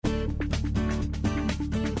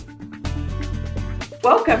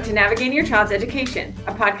Welcome to Navigating Your Child's Education,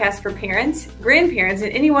 a podcast for parents, grandparents,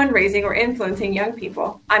 and anyone raising or influencing young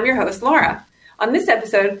people. I'm your host, Laura. On this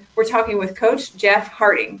episode, we're talking with Coach Jeff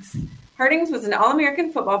Hartings. Hartings was an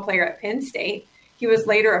All-American football player at Penn State. He was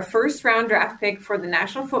later a first-round draft pick for the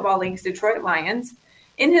National Football League's Detroit Lions.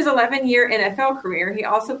 In his 11-year NFL career, he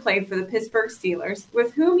also played for the Pittsburgh Steelers,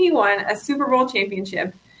 with whom he won a Super Bowl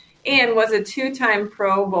championship and was a two-time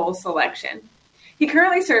Pro Bowl selection. He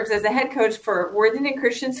currently serves as the head coach for Worthington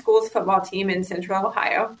Christian Schools football team in Central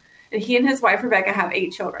Ohio, and he and his wife, Rebecca, have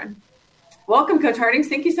 8 children. Welcome, Coach Hartings.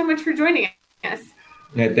 Thank you so much for joining us.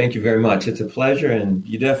 Yeah, thank you very much. It's a pleasure, and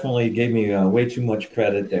you definitely gave me way too much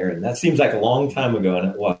credit there, and that seems like a long time ago,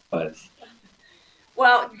 and it was.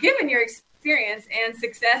 Well, given your experience and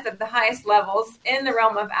success at the highest levels in the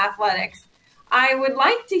realm of athletics, I would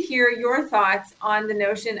like to hear your thoughts on the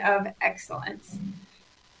notion of excellence.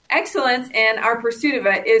 Excellence and our pursuit of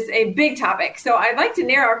it is a big topic. So I'd like to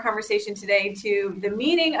narrow our conversation today to the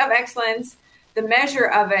meaning of excellence, the measure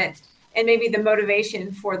of it, and maybe the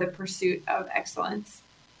motivation for the pursuit of excellence.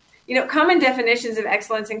 Common definitions of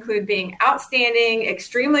excellence include being outstanding,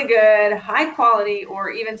 extremely good, high quality, or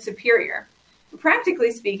even superior.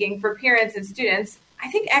 Practically speaking, for parents and students,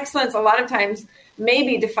 I think excellence a lot of times may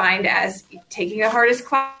be defined as taking the hardest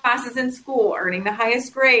classes in school, earning the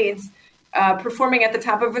highest grades, performing at the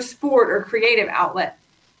top of a sport or creative outlet.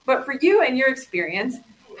 But for you and your experience,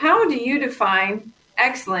 how do you define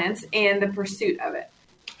excellence and the pursuit of it?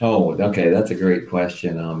 Oh, okay. That's a great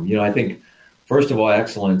question. I think, first of all,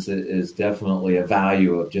 excellence is definitely a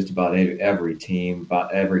value of just about every team,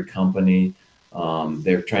 about every company.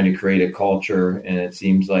 They're trying to create a culture, and it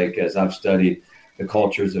seems like, as I've studied the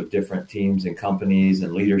cultures of different teams and companies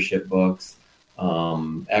and leadership books,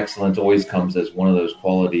 excellence always comes as one of those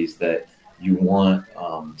qualities that you want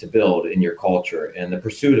to build in your culture and the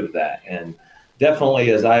pursuit of that. And definitely,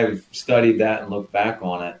 as I've studied that and looked back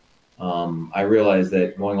on it, I realized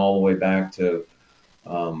that going all the way back to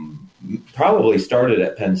probably started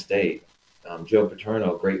at Penn State. Joe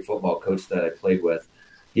Paterno, a great football coach that I played with,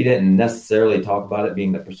 he didn't necessarily talk about it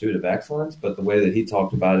being the pursuit of excellence, but the way that he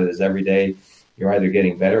talked about it is every day you're either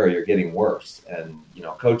getting better or you're getting worse. And,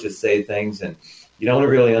 coaches say things and you don't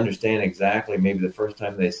really understand exactly. Maybe the first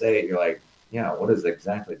time they say it, you're like, yeah, what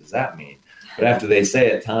exactly does that mean? But after they say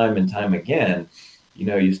it time and time again,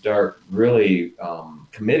 you start really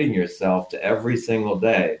committing yourself to every single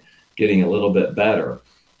day getting a little bit better.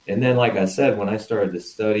 And then, like I said, when I started to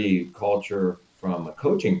study culture from a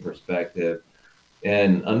coaching perspective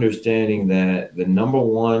and understanding that the number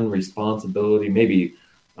one responsibility, maybe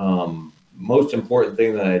most important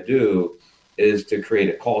thing that I do is to create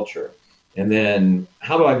a culture. And then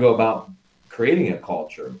how do I go about creating a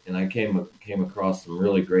culture? And I came across some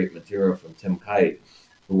really great material from Tim Kite,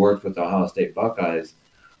 who worked with the Ohio State Buckeyes,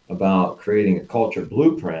 about creating a culture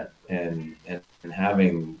blueprint and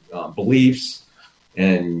having beliefs,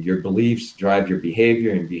 and your beliefs drive your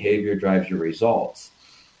behavior, and behavior drives your results.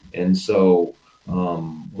 And so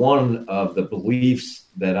one of the beliefs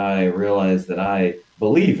that I realized that I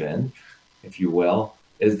believe in, if you will,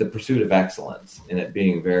 is the pursuit of excellence, and it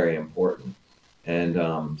being very important.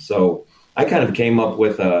 And so I kind of came up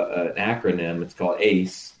with an acronym. It's called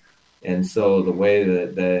ACE. And so the way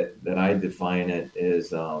that I define it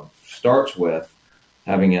is starts with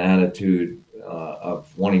having an attitude of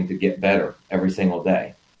wanting to get better every single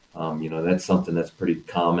day. That's something that's pretty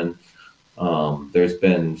common. There's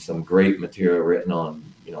been some great material written on,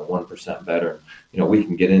 1% better. We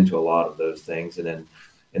can get into a lot of those things. And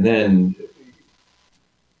then,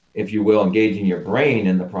 if you will, engaging your brain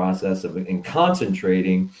in the process of and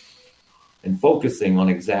concentrating and focusing on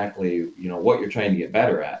exactly, what you're trying to get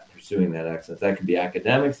better at, pursuing that excellence. That could be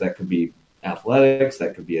academics, that could be athletics,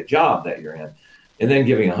 that could be a job that you're in, and then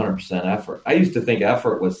giving 100% effort. I used to think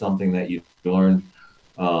effort was something that you learned,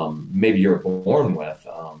 maybe you're born with,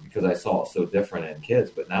 because I saw it so different in kids.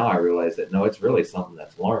 But now I realize that, no, it's really something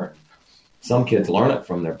that's learned. Some kids learn it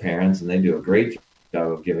from their parents, and they do a great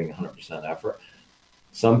job of giving 100% effort.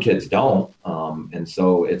 Some kids don't, and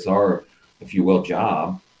so it's our, if you will,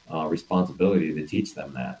 job, responsibility to teach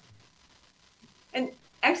them that. And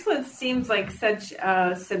excellence seems like such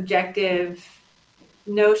a subjective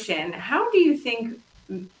notion. How do you think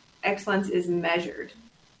excellence is measured?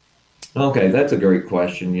 Okay, that's a great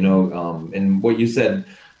question. And what you said,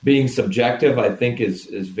 being subjective, I think is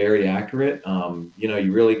very accurate.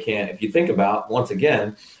 You really can't, if you think about, once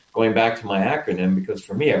again, going back to my acronym, because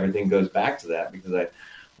for me, everything goes back to that, because I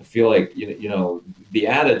feel like, the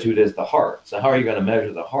attitude is the heart. So how are you going to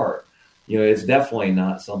measure the heart? It's definitely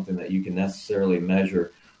not something that you can necessarily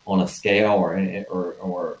measure on a scale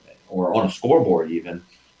or or on a scoreboard even,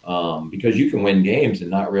 because you can win games and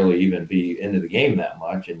not really even be into the game that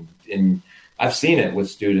much. And I've seen it with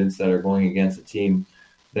students that are going against a team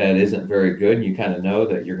that isn't very good. And you kind of know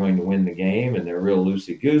that you're going to win the game, and they're real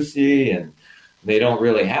loosey-goosey, and they don't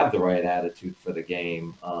really have the right attitude for the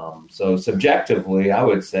game. So subjectively, I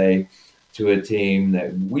would say to a team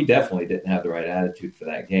that we definitely didn't have the right attitude for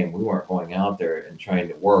that game. We weren't going out there and trying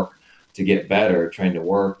to work to get better, trying to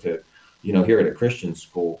work to, here at a Christian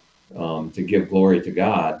school, to give glory to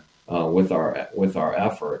God with our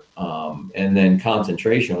effort. And then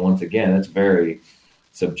concentration, once again, it's very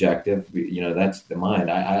subjective. That's the mind.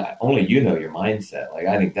 I only know your mindset. Like,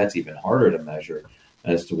 I think that's even harder to measure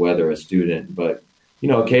as to whether a student, but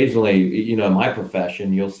occasionally, in my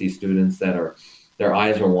profession, you'll see students that their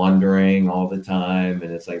eyes are wandering all the time,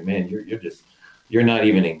 and it's like, man, you're not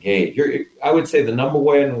even engaged. I would say the number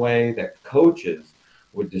one way that coaches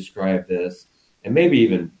would describe this, and maybe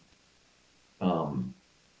even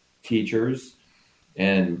teachers,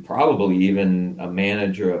 and probably even a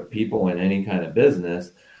manager of people in any kind of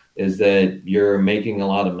business, is that you're making a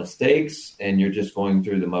lot of mistakes and you're just going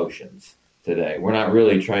through the motions today. We're not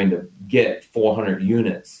really trying to get 400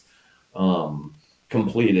 units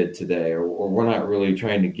completed today, or we're not really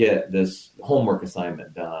trying to get this homework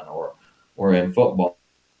assignment done, or in football,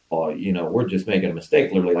 we're just making a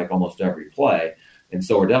mistake literally like almost every play. And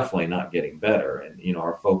so we're definitely not getting better. And,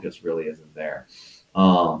 our focus really isn't there.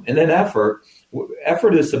 And then effort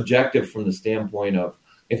is subjective from the standpoint of,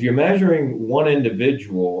 if you're measuring one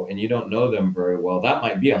individual and you don't know them very well, that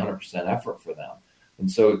might be 100% effort for them. And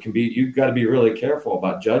so it can be, you've got to be really careful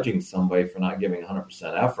about judging somebody for not giving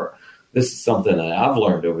 100% effort. This is something that I've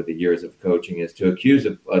learned over the years of coaching, is to accuse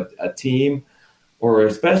a team, or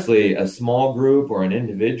especially a small group or an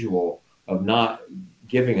individual, of not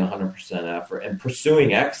giving 100% effort and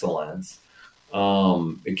pursuing excellence.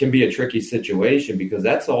 It can be a tricky situation because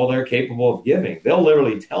that's all they're capable of giving. They'll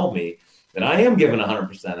literally tell me that I am giving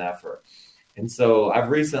 100% effort. And so I've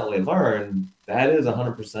recently learned that is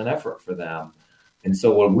 100% effort for them. And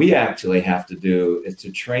so what we actually have to do is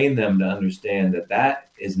to train them to understand that that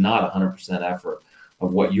is not 100% effort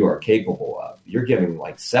of what you are capable of. You're giving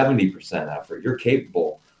like 70% effort. You're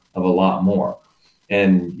capable of a lot more.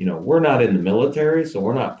 And, we're not in the military, so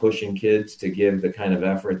we're not pushing kids to give the kind of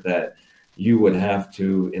effort that you would have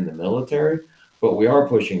to in the military, but we are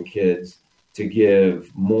pushing kids to give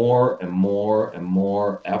more and more and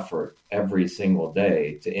more effort every single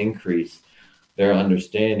day to increase their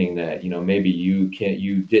understanding that, maybe you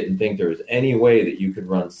didn't think there was any way that you could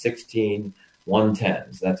run 16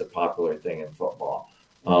 110s. That's a popular thing in football.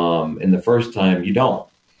 And the first time you don't.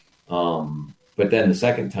 But then the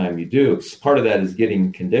second time you do. Part of that is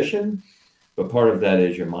getting conditioned, but part of that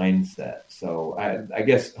is your mindset. So I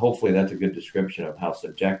guess hopefully that's a good description of how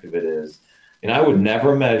subjective it is. And I would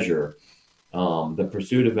never measure the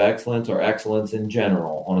pursuit of excellence or excellence in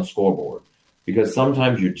general on a scoreboard, because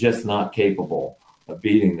sometimes you're just not capable of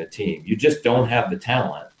beating the team. You just don't have the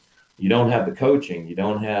talent. You don't have the coaching. You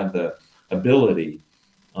don't have the ability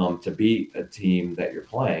to beat a team that you're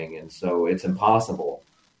playing. And so it's impossible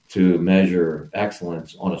to measure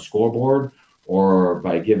excellence on a scoreboard or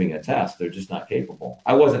by giving a test. They're just not capable.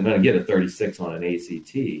 I wasn't going to get a 36 on an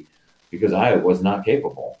ACT because I was not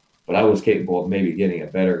capable, but I was capable of maybe getting a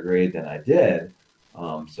better grade than I did.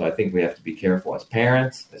 So I think we have to be careful as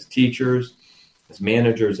parents, as teachers, as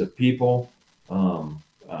managers of people,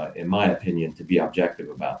 in my opinion, to be objective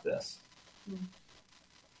about this.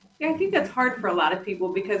 Yeah, I think that's hard for a lot of people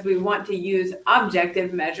because we want to use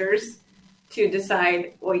objective measures to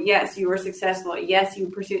decide, well, yes, you were successful. Yes, you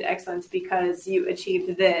pursued excellence because you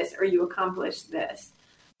achieved this or you accomplished this.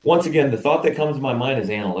 Once again, the thought that comes to my mind is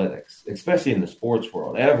analytics, especially in the sports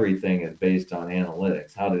world. Everything is based on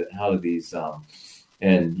analytics. How do these,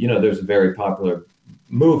 there's a very popular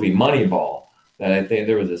movie, Moneyball, that I think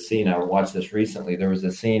there was a scene, I watched this recently, there was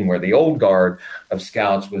a scene where the old guard of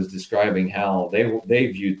scouts was describing how they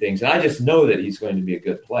viewed things. And I just know that he's going to be a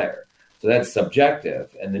good player. So that's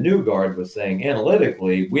subjective. And the new guard was saying,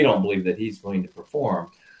 analytically, we don't believe that he's going to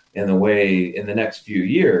perform in the next few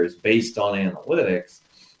years based on analytics.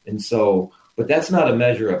 And so, but that's not a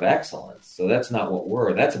measure of excellence. So that's not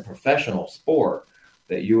what that's a professional sport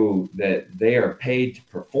that they are paid to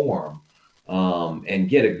perform and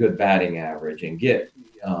get a good batting average and get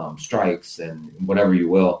strikes and whatever you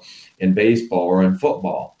will in baseball or in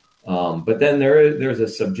football. But then there's a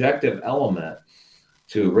subjective element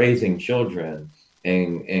to raising children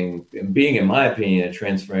and being, in my opinion, a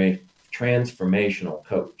transformational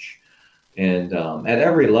coach. And at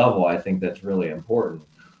every level, I think that's really important.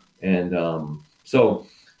 And so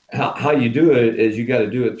how you do it is you got to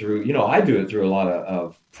do it through, I do it through a lot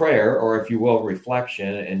of prayer, or if you will,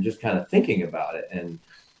 reflection, and just kind of thinking about it and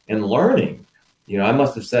learning. I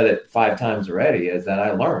must have said it 5 times already, is that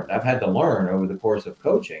I've had to learn over the course of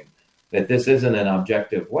coaching that this isn't an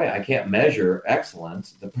objective way. I can't measure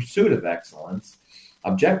excellence, the pursuit of excellence,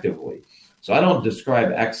 objectively. So I don't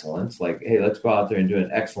describe excellence like, hey, let's go out there and do an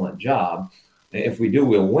excellent job. If we do,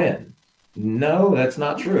 we'll win. No, that's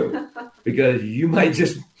not true, because you might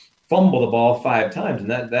just fumble the ball 5 times,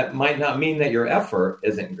 and that might not mean that your effort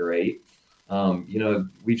isn't great.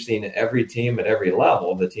 We've seen every team at every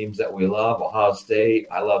level, the teams that we love, Ohio State,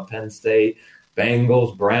 I love Penn State,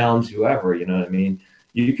 Bengals, Browns, whoever, you know what I mean?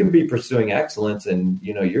 You can be pursuing excellence, and,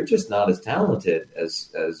 you're just not as talented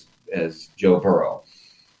as Joe Burrow.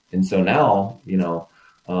 And so now,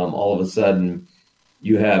 all of a sudden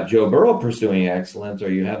you have Joe Burrow pursuing excellence,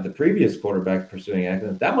 or you have the previous quarterback pursuing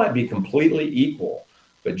excellence. That might be completely equal,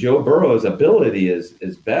 but Joe Burrow's ability is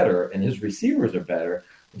better, and his receivers are better.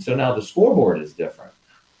 And so now the scoreboard is different.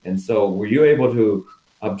 And so were you able to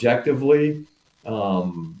objectively,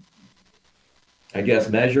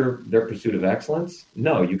 measure their pursuit of excellence?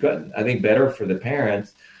 No, you couldn't. I think better for the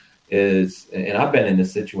parents is, and I've been in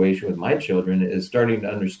this situation with my children, is starting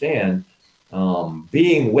to understand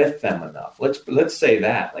being with them enough. Let's say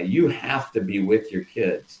that, like, you have to be with your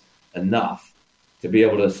kids enough to be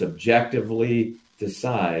able to subjectively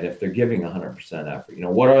decide if they're giving 100% effort.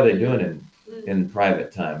 What are they doing in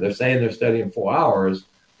private time? They're saying they're studying 4 hours,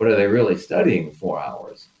 but are they really studying 4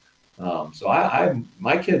 hours? So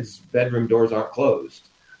my kids' bedroom doors aren't closed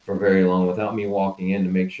for very long without me walking in to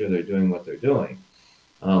make sure they're doing what they're doing.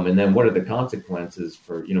 And then what are the consequences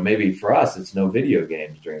for, maybe for us, it's no video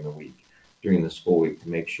games during the week, during the school week, to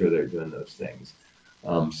make sure they're doing those things.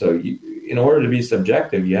 So in order to be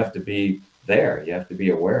subjective, you have to be there. You have to be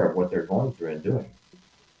aware of what they're going through and doing.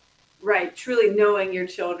 Right. Truly knowing your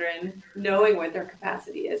children, knowing what their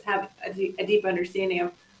capacity is, have a deep understanding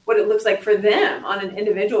of what it looks like for them on an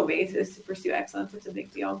individual basis to pursue excellence. It's a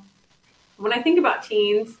big deal. When I think about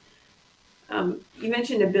teens, you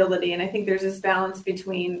mentioned ability, and I think there's this balance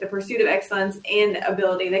between the pursuit of excellence and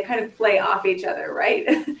ability. They kind of play off each other,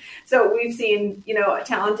 right? So we've seen, a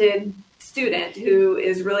talented student who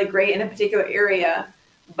is really great in a particular area,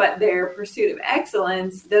 but their pursuit of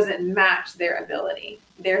excellence doesn't match their ability.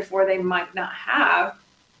 Therefore, they might not have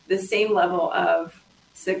the same level of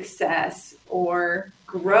success or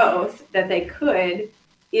growth that they could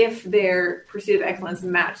if their pursuit of excellence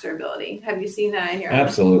matched their ability. Have you seen that in your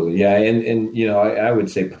Absolutely, yeah. And I would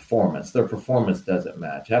say performance. Their performance doesn't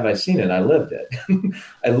match. Have I seen it? I lived it.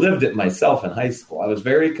 I lived it myself in high school. I was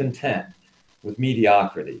very content with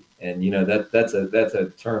mediocrity. And, that's a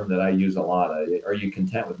term that I use a lot. Are you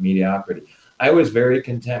content with mediocrity? I was very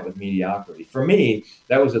content with mediocrity. For me,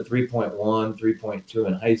 that was a 3.1, 3.2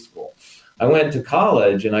 in high school. I went to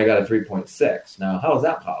college and I got a 3.6. Now, how is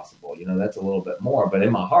that possible? That's a little bit more. But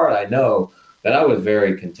in my heart, I know that I was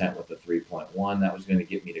very content with the 3.1. That was going to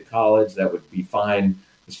get me to college. That would be fine.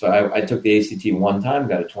 So I took the ACT one time,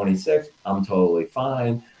 got a 26. I'm totally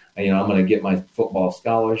fine. I'm going to get my football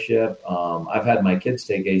scholarship. I've had my kids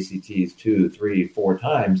take ACTs 2, 3, 4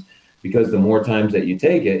 times, because the more times that you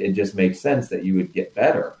take it, it just makes sense that you would get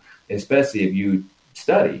better, especially if you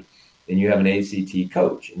study and you have an ACT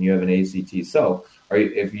coach and you have an ACT. So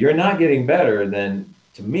if you're not getting better, then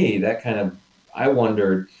to me, that kind of, I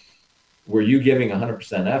wondered, were you giving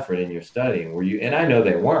 100% effort in your studying? Were you? And I know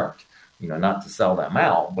they weren't, not to sell them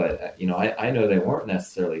out, but, I know they weren't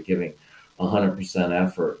necessarily giving 100%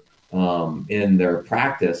 effort in their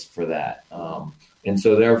practice for that. And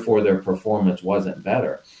so therefore their performance wasn't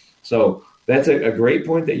better. So that's a great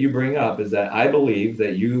point that you bring up, is that I believe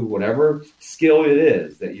that whatever skill it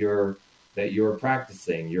is that you're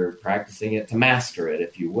practicing, you're practicing it to master it,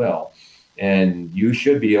 if you will. And you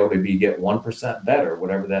should be able to get 1% better,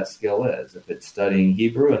 whatever that skill is. If it's studying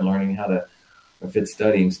Hebrew and learning if it's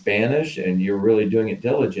studying Spanish and you're really doing it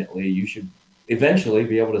diligently, you should eventually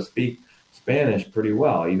be able to speak Spanish pretty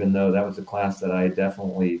well, even though that was a class that I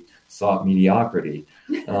definitely sought mediocrity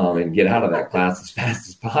and get out of that class as fast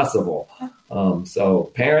as possible.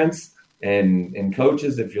 So parents and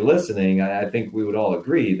coaches, if you're listening, I think we would all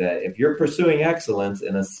agree that if you're pursuing excellence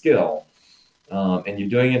in a skill and you're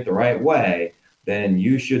doing it the right way, then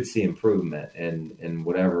you should see improvement in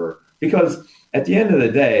whatever, because at the end of the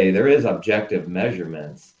day, there is objective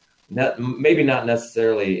measurements. Maybe not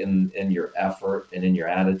necessarily in your effort and in your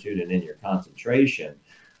attitude and in your concentration,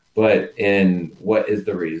 but in what is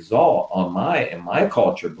the result in my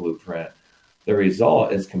culture blueprint. The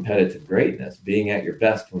result is competitive greatness, being at your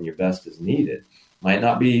best when your best is needed. Might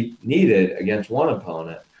not be needed against one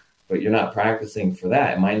opponent, but you're not practicing for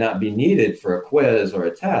that. It might not be needed for a quiz or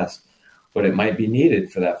a test, but it might be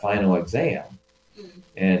needed for that final exam.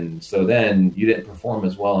 And so then you didn't perform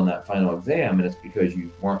as well in that final exam, and it's because you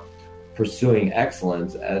weren't pursuing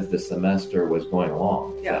excellence as the semester was going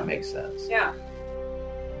along, if that makes sense. Yeah.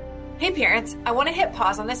 Hey parents, I want to hit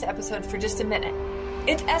pause on this episode for just a minute.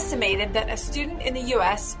 It's estimated that a student in the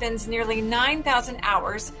U.S. spends nearly 9,000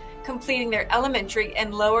 hours completing their elementary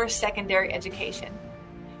and lower secondary education.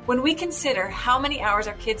 When we consider how many hours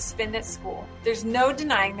our kids spend at school, there's no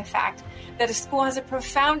denying the fact that a school has a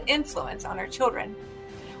profound influence on our children.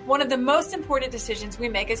 One of the most important decisions we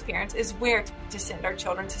make as parents is where to send our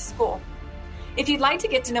children to school. If you'd like to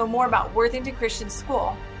get to know more about Worthington Christian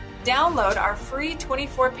School, download our free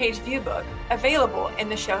 24-page view book available in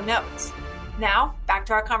the show notes. Now, back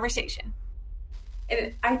to our conversation.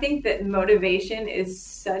 And I think that motivation is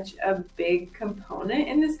such a big component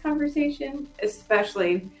in this conversation,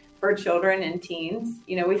 especially for children and teens.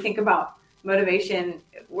 You know, we think about motivation,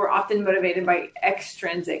 we're often motivated by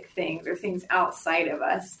extrinsic things or things outside of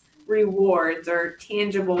us, rewards or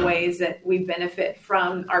tangible ways that we benefit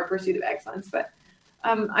from our pursuit of excellence. But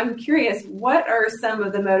I'm curious, what are some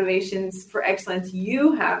of the motivations for excellence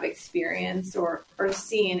you have experienced or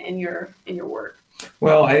seen in your work?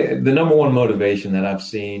 Well, the number one motivation that I've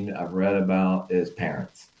seen, I've read about is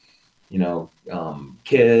parents. You know,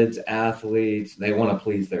 kids, athletes, they want to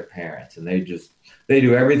please their parents, and they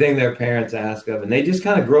do everything their parents ask of, and they just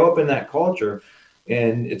kind of grow up in that culture.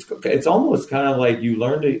 And it's almost kind of like you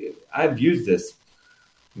learn to, I've used this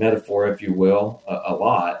metaphor, if you will, a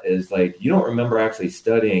lot, is like, you don't remember actually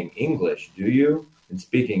studying English, do you? And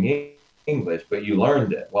speaking English, but you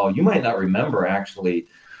learned it. Well, you might not remember actually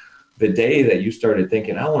the day that you started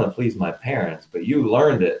thinking, I want to please my parents, but you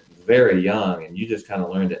learned it very young, and you just kind of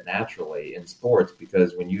learned it naturally in sports,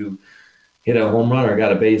 because when you hit a home run or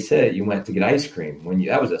got a base hit, you went to get ice cream.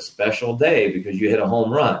 That was a special day because you hit a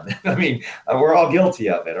home run. I mean, we're all guilty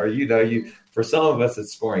of it. Or, for some of us,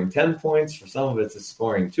 it's scoring 10 points. For some of us, it's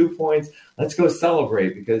scoring 2 points. Let's go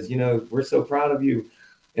celebrate because, we're so proud of you.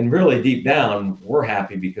 And really deep down, we're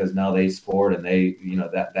happy because now they scored and they,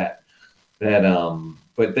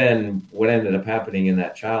 but then what ended up happening in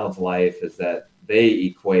that child's life is that they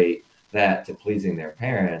equate that to pleasing their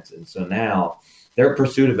parents. And so now their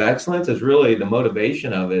pursuit of excellence is really, the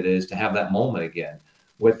motivation of it is to have that moment again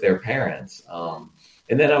with their parents.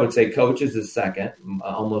 And then I would say coaches is second.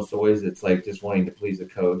 Almost always it's like just wanting to please a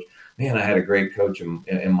coach. Man, I had a great coach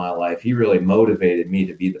in my life. He really motivated me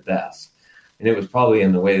to be the best. And it was probably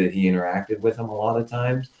in the way that he interacted with them a lot of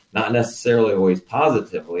times, not necessarily always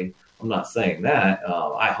positively. I'm not saying that.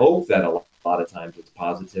 I hope that a lot of times it's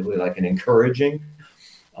positively, like an encouraging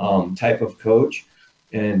type of coach.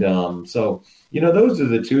 And so, those are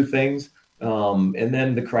the two things. And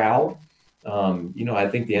then the crowd. I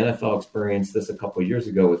think the NFL experienced this a couple of years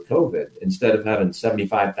ago with COVID. Instead of having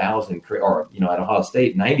 75,000 or, at Ohio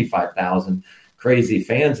State, 95,000 crazy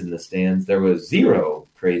fans in the stands, there was 0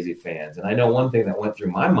 crazy fans. And I know one thing that went through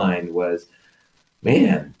my mind was,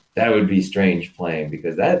 man, that would be strange playing,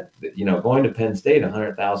 because that, going to Penn State,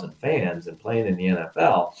 100,000 fans and playing in the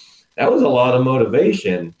NFL, that was a lot of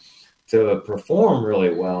motivation to perform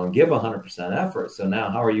really well and give 100% effort. So now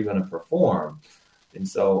how are you going to perform? And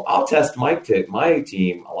so I'll test my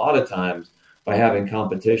team a lot of times by having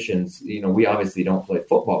competitions. We obviously don't play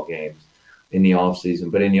football games in the off season,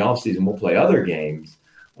 but in the off season, we'll play other games.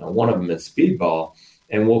 One of them is speedball,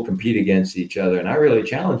 and we'll compete against each other. And I really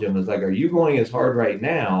challenge them. It's like, are you going as hard right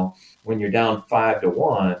now when you're down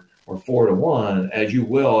 5-1 or 4-1 as you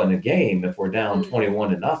will in a game if we're down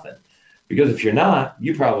 21-0? Because if you're not,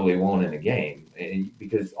 you probably won't in a game,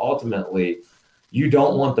 because ultimately you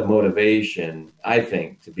don't want the motivation, I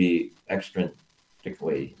think, to be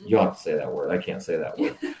extrinsically, you have to say that word. I can't say that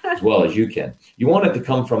word as well as you can. You want it to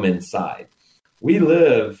come from inside. We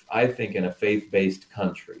live, I think, in a faith-based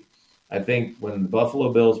country. I think when the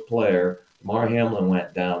Buffalo Bills player, Damar Hamlin,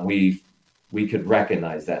 went down, we could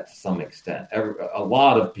recognize that to some extent. A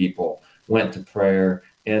lot of people went to prayer,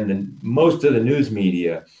 and most of the news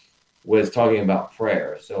media was talking about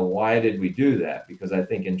prayer. So why did we do that? Because I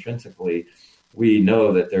think intrinsically we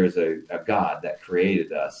know that there's a God that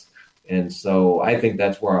created us. And so I think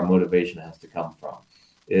that's where our motivation has to come from,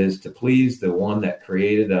 is to please the one that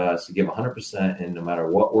created us, to give 100%, and no matter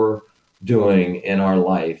what we're doing in our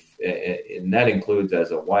life, and that includes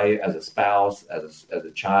as a wife, as a spouse, as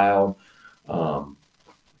a child, and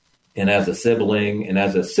as a sibling, and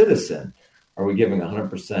as a citizen. Are we giving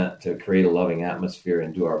 100% to create a loving atmosphere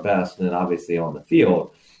and do our best? And then obviously on the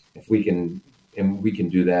field, if we can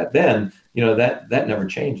do that, then that never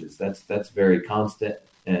changes. That's very constant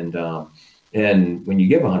And when you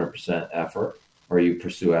give 100% effort or you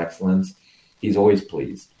pursue excellence, he's always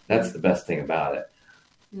pleased. That's the best thing about it.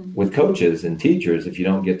 Mm-hmm. With coaches and teachers, if you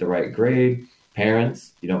don't get the right grade,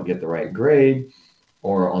 parents, you don't get the right grade,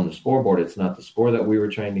 or on the scoreboard, it's not the score that we were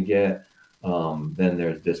trying to get, then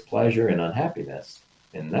there's displeasure and unhappiness,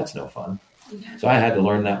 and that's no fun. Yeah. So I had to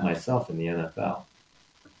learn that myself in the NFL.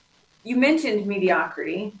 You mentioned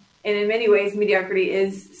mediocrity, and in many ways, mediocrity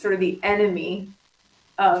is sort of the enemy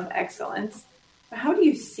of excellence. But how do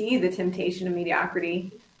you see the temptation of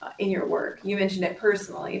mediocrity in your work? You mentioned it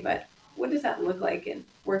personally, but what does that look like in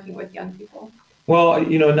working with young people? Well,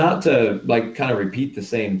 not to kind of repeat the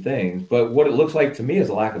same things, but what it looks like to me is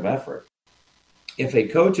a lack of effort. If a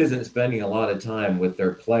coach isn't spending a lot of time with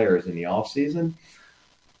their players in the off season,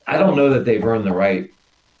 I don't know that they've earned the right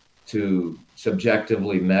to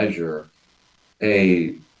subjectively measure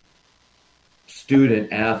a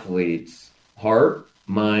student athlete's heart,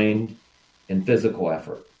 mind, and physical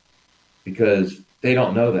effort, because they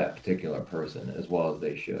don't know that particular person as well as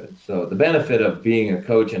they should. So the benefit of being a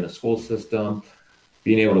coach in a school system,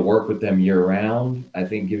 being able to work with them year round, I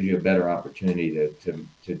think gives you a better opportunity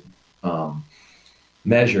to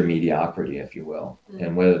measure mediocrity, if you will, mm-hmm.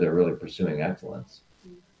 and whether they're really pursuing excellence.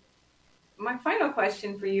 My final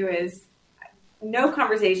question for you is, no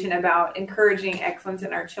conversation about encouraging excellence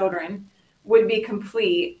in our children would be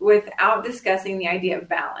complete without discussing the idea of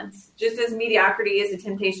balance. Just as mediocrity is a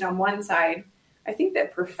temptation on one side, I think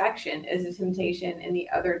that perfection is a temptation in the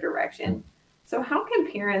other direction. So how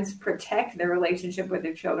can parents protect their relationship with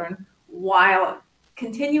their children while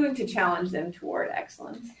continuing to challenge them toward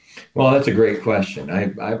excellence? Well, that's a great question.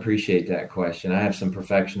 I appreciate that question. I have some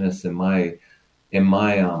perfectionists in my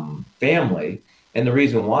family, and the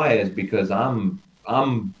reason why is because I'm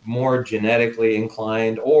more genetically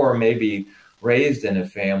inclined, or maybe raised in a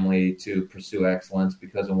family to pursue excellence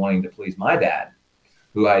because of wanting to please my dad,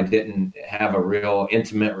 who I didn't have a real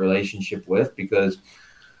intimate relationship with, because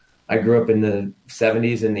I grew up in the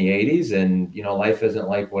 70s and the 80s, and life isn't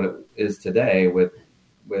like what it is today with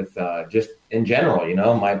just in general.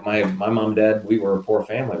 My mom and dad, we were a poor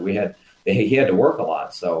family. He had to work a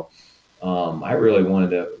lot, so I really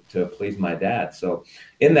wanted to please my dad. So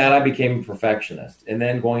in that, I became a perfectionist. And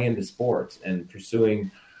then going into sports and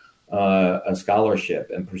pursuing a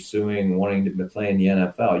scholarship and wanting to play in the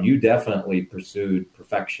NFL, you definitely pursued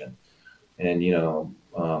perfection. And,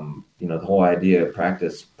 the whole idea of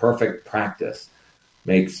perfect practice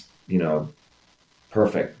makes,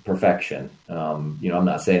 perfection. I'm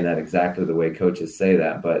not saying that exactly the way coaches say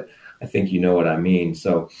that, but I think you know what I mean.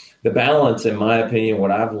 So the balance, in my opinion,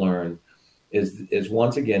 what I've learned is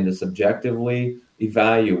once again to subjectively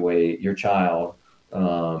evaluate your child.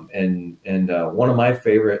 And one of my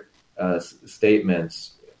favorite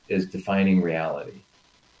statements is defining reality.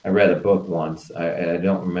 I read a book once. I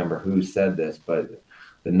don't remember who said this, but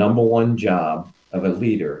the number one job of a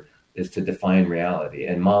leader is to define reality.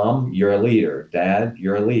 And mom, you're a leader. Dad,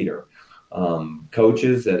 you're a leader.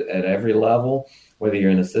 Coaches at every level, whether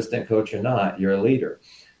you're an assistant coach or not, you're a leader.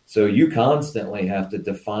 So you constantly have to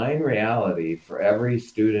define reality for every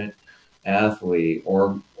student, athlete,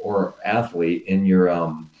 or athlete in your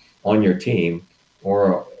on your team,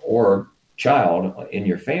 or child in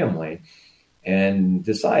your family, and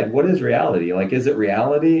decide what is reality. Like, is it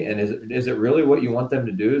reality? And is it really what you want them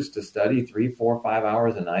to do, is to study 3, 4, 5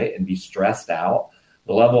 hours a night and be stressed out?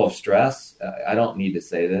 The level of stress, I don't need to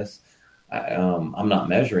say this. I'm not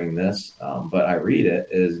measuring this, but I read it,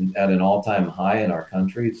 is at an all-time high in our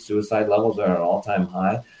country. Suicide levels are at an all-time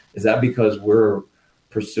high. Is that because we're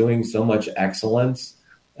pursuing so much excellence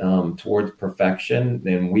towards perfection,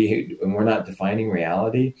 and we're not defining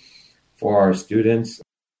reality for our students?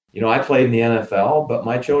 I played in the NFL, but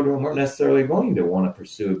my children weren't necessarily going to want to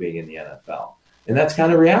pursue being in the NFL. And that's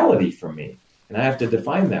kind of reality for me. And I have to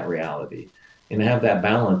define that reality and have that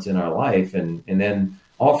balance in our life, and then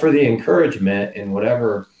offer the encouragement in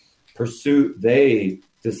whatever pursuit they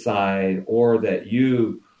decide, or that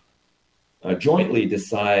you jointly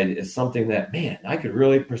decide is something that, man, I could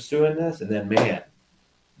really pursue in this. And then, man,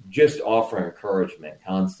 just offer encouragement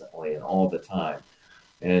constantly and all the time.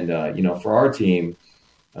 And, for our team,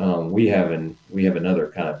 we have another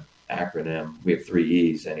kind of acronym. We have 3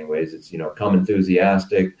 E's anyways. It's, come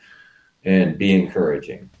enthusiastic and be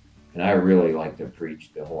encouraging. And I really like to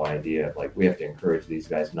preach the whole idea of, like, we have to encourage these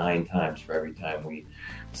guys 9 times for every time we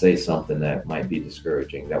say something that might be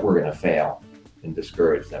discouraging, that we're going to fail, and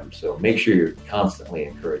discourage them. So make sure you're constantly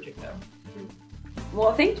encouraging them.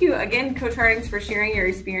 Well, thank you again, Coach Hardings, for sharing your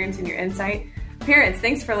experience and your insight. Parents,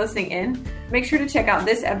 thanks for listening in. Make sure to check out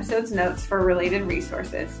this episode's notes for related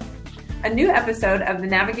resources. A new episode of the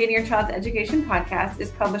Navigating Your Child's Education podcast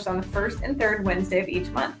is published on the first and third Wednesday of each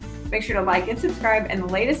month. Make sure to like and subscribe, and the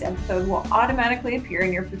latest episode will automatically appear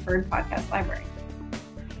in your preferred podcast library.